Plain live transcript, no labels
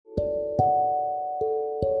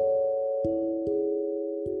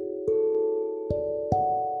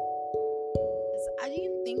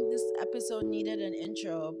episode needed an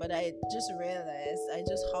intro, but I just realized I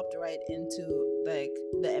just hopped right into like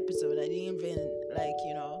the episode. I didn't even like,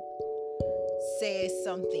 say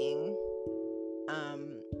something.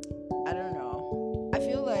 Um I don't know. I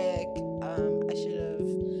feel like I should have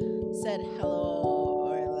said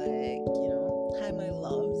hello or like, hi my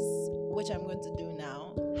loves, which I'm going to do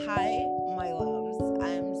now. Hi my loves.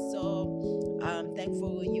 I'm so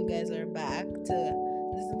thankful you guys are back to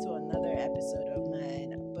listen to another episode of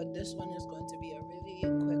mine. But this one is going to be a really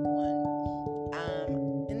quick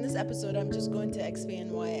one. In this episode I'm just going to explain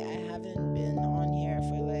why I haven't been on here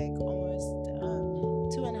for like almost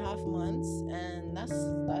 2.5 months, and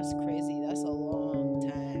that's crazy. That's a long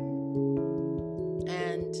time.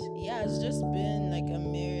 And yeah, it's just been like a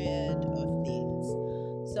myriad of things.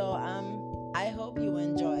 So I hope you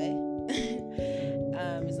enjoy.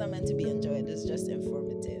 It's not meant to be enjoyed, it's just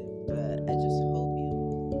informative, but I just hope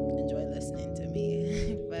you enjoy listening to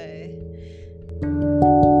me. Bye.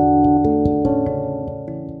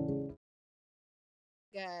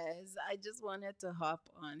 Guys, I just wanted to hop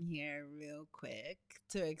on here real quick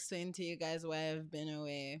to explain to you guys why I've been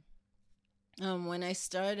away. When I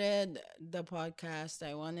started the podcast,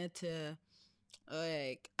 I wanted to,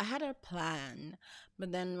 like, I had a plan,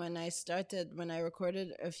 but then when I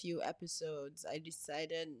recorded a few episodes, I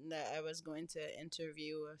decided that I was going to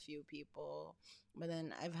interview a few people. But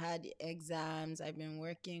then I've had exams, I've been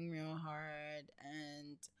working real hard,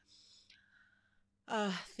 and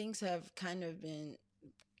uh things have kind of been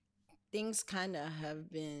things kind of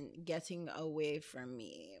have been getting away from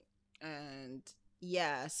me. And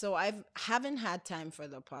yeah, so I've haven't had time for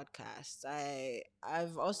the podcast.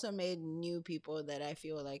 I've also made new people that I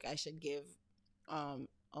feel like I should give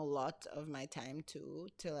a lot of my time to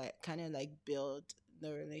like kind of like build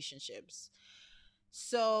the relationships.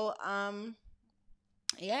 So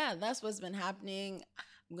yeah, that's what's been happening.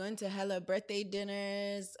 I'm going to hella birthday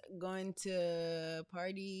dinners, going to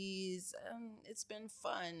parties. It's been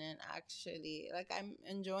fun, and actually, like, I'm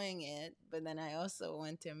enjoying it. But then I also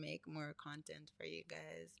want to make more content for you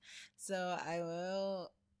guys, so I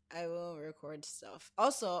will record stuff.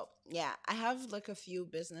 Also, yeah, I have like a few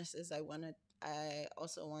businesses I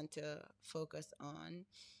also want to focus on.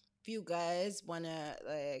 If you guys want to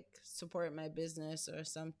like support my business or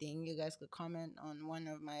something, you guys could comment on one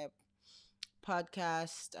of my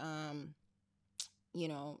podcast you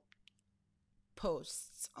know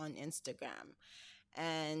posts on Instagram.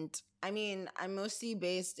 And I mean, I'm mostly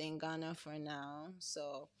based in Ghana for now,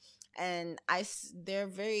 so they're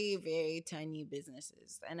very very tiny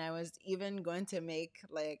businesses, and I was even going to make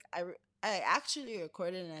like I actually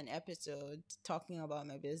recorded an episode talking about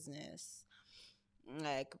my business,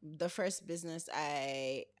 like the first business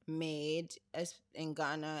I made as in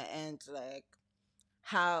Ghana, and like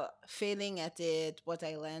how failing at it, what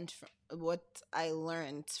I learned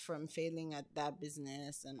from failing at that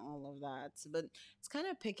business and all of that. But it's kind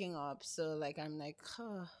of picking up, so like I'm like,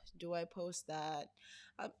 huh, do I post that?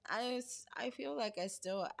 I feel like I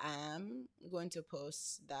still am going to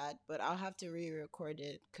post that, but I'll have to re-record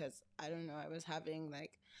it because I don't know. I was having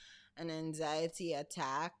like an anxiety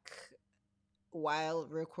attack while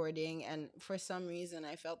recording, and for some reason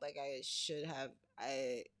I felt like I should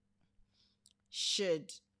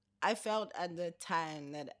I felt at the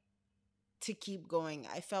time that to keep going.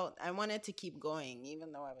 I wanted to keep going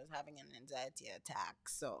even though I was having an anxiety attack.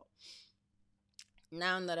 So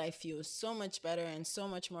now that I feel so much better and so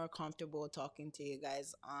much more comfortable talking to you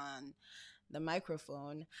guys on the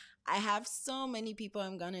microphone, I have so many people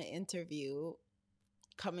I'm going to interview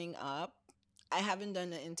coming up. I haven't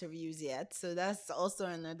done the interviews yet, so that's also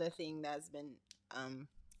another thing that's been um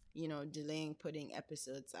delaying putting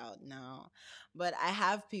episodes out now. But I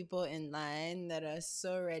have people in line that are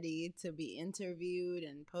so ready to be interviewed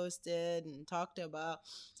and posted and talked about,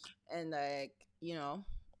 and like,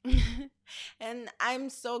 and I'm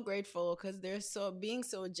so grateful because they're so being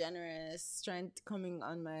so generous, coming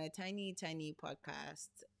on my tiny tiny podcast.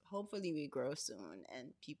 Hopefully we grow soon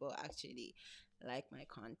and people actually like my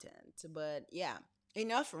content. But yeah,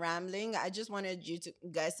 enough rambling. I just wanted you to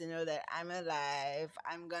guys to know that I'm alive.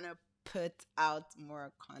 I'm gonna put out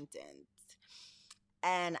more content,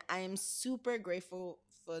 and I'm super grateful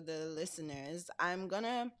for the listeners.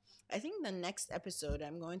 I think the next episode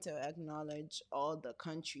I'm going to acknowledge all the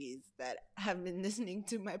countries that have been listening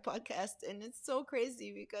to my podcast, and it's so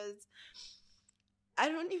crazy because I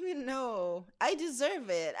don't even know. I deserve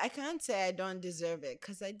it. I can't say I don't deserve it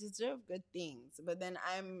because I deserve good things. But then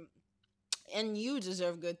and you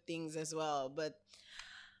deserve good things as well. But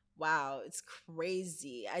wow, it's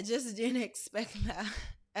crazy. I just didn't expect that.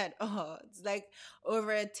 at all. It's like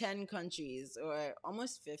over 10 countries or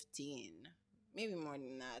almost 15, maybe more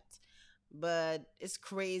than that. But it's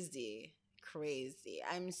crazy, crazy.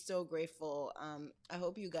 I'm so grateful. I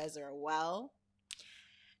hope you guys are well.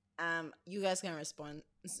 You guys can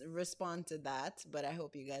respond to that, but I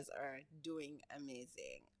hope you guys are doing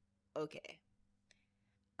amazing. Okay.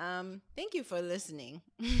 Thank you for listening.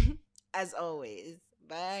 As always.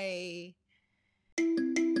 Bye.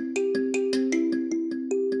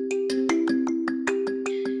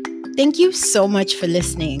 Thank you so much for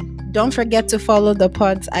listening. Don't forget to follow the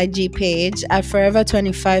pod's IG page at Forever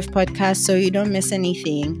 25 Podcast so you don't miss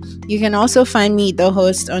anything. You can also find me, the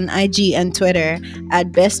host, on IG and Twitter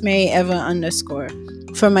at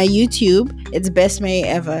bestmaryever_. For my YouTube, it's Best Mary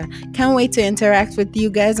Ever. Can't wait to interact with you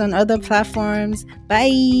guys on other platforms.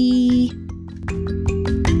 Bye.